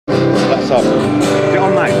top. Is it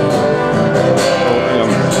online? Oh, hang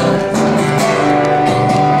on.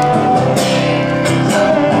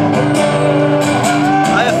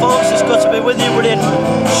 Hiya folks, it's good to be with you. We're in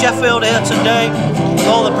Sheffield here today with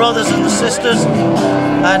all the brothers and the sisters,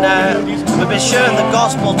 and we've been sharing the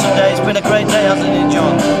gospel today. It's been a great day, hasn't it,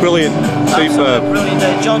 John? Brilliant, superb. Brilliant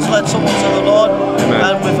day. John's led someone to the Lord. Amen.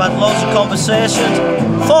 And we've had loads of conversations.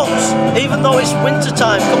 Folks, even though it's winter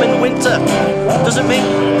time, coming winter, doesn't mean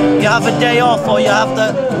you have a day off or you have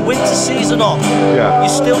the winter season off. Yeah. You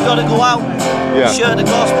still got to go out Yeah. and share the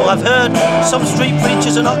gospel. I've heard some street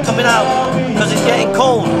preachers are not coming out because it's getting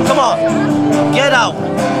cold. Come on, get out.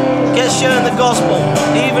 Get sharing the gospel,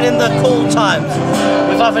 even in the cold times.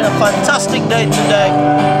 We're having a fantastic day today.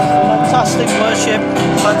 Fantastic worship,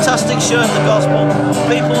 fantastic sharing the gospel.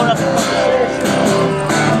 People are having conversations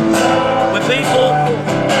with people.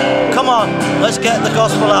 Come on, let's get the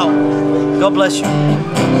gospel out. God bless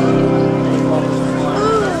you.